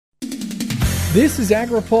This is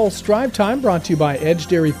AgriPulse Drive Time, brought to you by Edge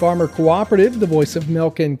Dairy Farmer Cooperative, the voice of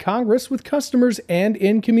milk in Congress with customers and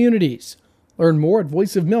in communities. Learn more at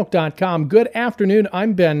voiceofmilk.com. Good afternoon,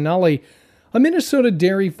 I'm Ben Nulley. A Minnesota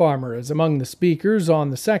dairy farmer is among the speakers on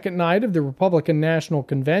the second night of the Republican National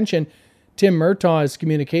Convention. Tim Murtaugh is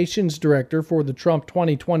communications director for the Trump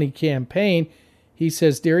 2020 campaign. He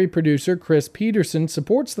says dairy producer Chris Peterson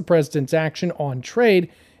supports the president's action on trade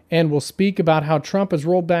and will speak about how Trump has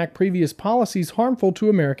rolled back previous policies harmful to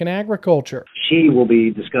American agriculture. She will be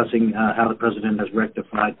discussing how the president has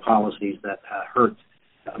rectified policies that hurt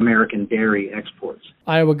American dairy exports.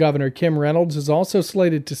 Iowa Governor Kim Reynolds is also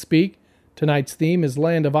slated to speak. Tonight's theme is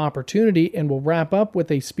Land of Opportunity, and will wrap up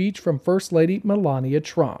with a speech from First Lady Melania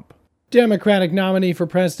Trump. Democratic nominee for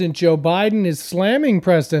President Joe Biden is slamming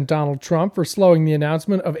President Donald Trump for slowing the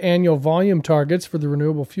announcement of annual volume targets for the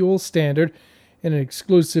renewable fuel standard. In an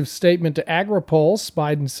exclusive statement to AgriPulse,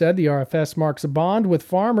 Biden said the RFS marks a bond with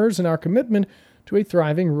farmers and our commitment to a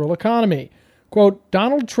thriving rural economy. Quote,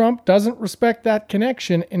 Donald Trump doesn't respect that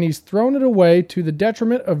connection, and he's thrown it away to the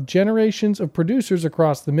detriment of generations of producers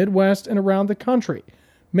across the Midwest and around the country,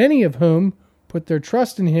 many of whom put their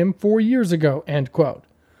trust in him 4 years ago, end quote.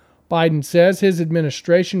 Biden says his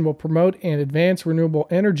administration will promote and advance renewable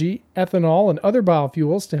energy, ethanol, and other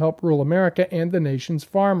biofuels to help rural America and the nation's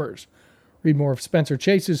farmers. Read more of Spencer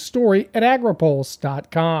Chase's story at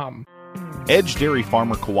agripulse.com. Edge Dairy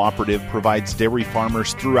Farmer Cooperative provides dairy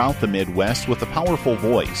farmers throughout the Midwest with a powerful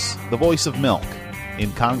voice, the voice of milk,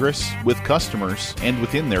 in Congress, with customers, and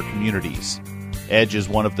within their communities. Edge is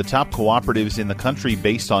one of the top cooperatives in the country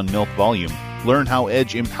based on milk volume. Learn how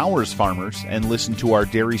Edge empowers farmers and listen to our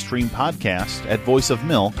Dairy Stream podcast at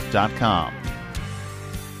voiceofmilk.com.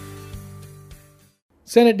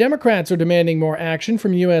 Senate Democrats are demanding more action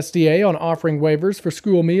from USDA on offering waivers for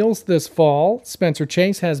school meals this fall. Spencer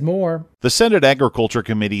Chase has more. The Senate Agriculture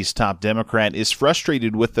Committee's top Democrat is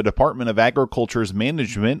frustrated with the Department of Agriculture's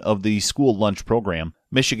management of the school lunch program.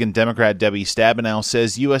 Michigan Democrat Debbie Stabenow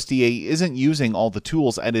says USDA isn't using all the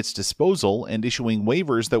tools at its disposal and issuing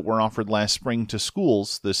waivers that were offered last spring to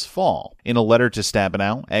schools this fall. In a letter to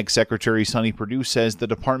Stabenow, Ag Secretary Sonny Perdue says the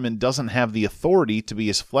department doesn't have the authority to be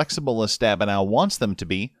as flexible as Stabenow wants them to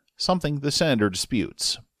be, something the senator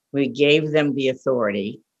disputes. We gave them the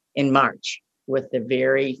authority in March with the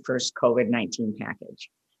very first COVID-19 package.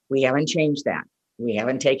 We haven't changed that. We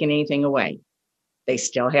haven't taken anything away. They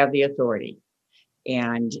still have the authority.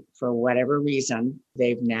 And for whatever reason,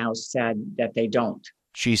 they've now said that they don't.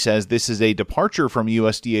 She says this is a departure from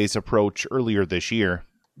USDA's approach earlier this year.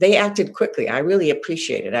 They acted quickly. I really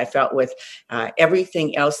appreciate it. I felt with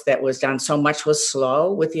everything else that was done, so much was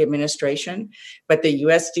slow with the administration, but the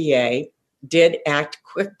USDA did act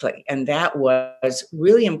quickly, and that was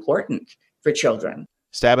really important for children.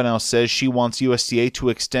 Stabenow says she wants USDA to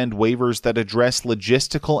extend waivers that address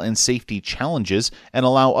logistical and safety challenges and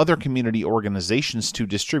allow other community organizations to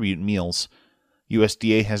distribute meals.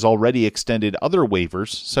 USDA has already extended other waivers,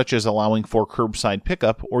 such as allowing for curbside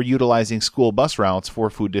pickup or utilizing school bus routes for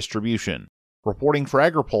food distribution. Reporting for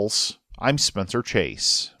AgriPulse, I'm Spencer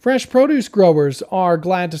Chase. Fresh produce growers are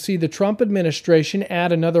glad to see the Trump administration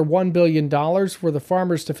add another $1 billion for the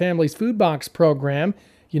Farmers to Families Food Box program.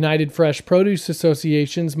 United Fresh Produce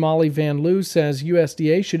Association's Molly Van Loo says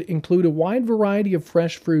USDA should include a wide variety of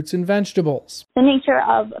fresh fruits and vegetables. The nature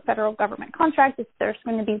of a federal government contract is there's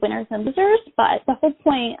going to be winners and losers, but the whole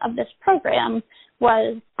point of this program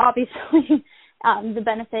was obviously the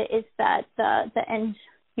benefit is that the end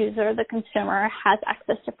user, the consumer, has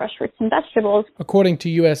access to fresh fruits and vegetables. According to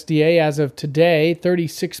USDA, as of today,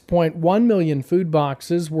 36.1 million food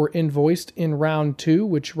boxes were invoiced in Round 2,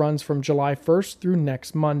 which runs from July 1st through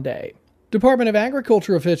next Monday. Department of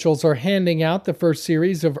Agriculture officials are handing out the first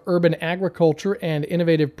series of urban agriculture and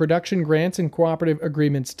innovative production grants and cooperative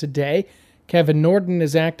agreements today. Kevin Norton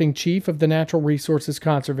is acting chief of the Natural Resources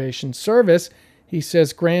Conservation Service. He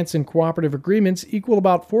says grants and cooperative agreements equal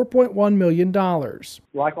about $4.1 million.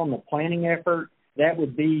 Like on the planning effort, that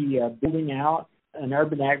would be building out an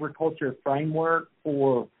urban agriculture framework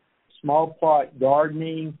for small plot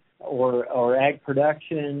gardening or ag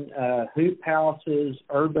production, hoop houses,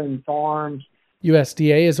 urban farms.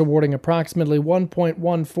 USDA is awarding approximately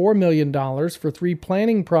 $1.14 million for 3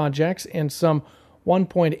 planning projects and some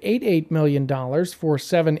 $1.88 million for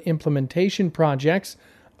 7 implementation projects.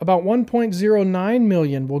 About $1.09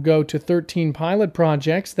 million will go to 13 pilot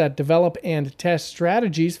projects that develop and test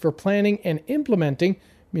strategies for planning and implementing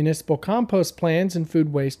municipal compost plans and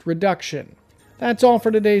food waste reduction. That's all for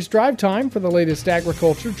today's Drive Time. For the latest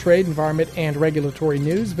agriculture, trade, environment, and regulatory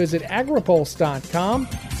news, visit agripulse.com.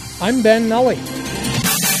 I'm Ben Nulley.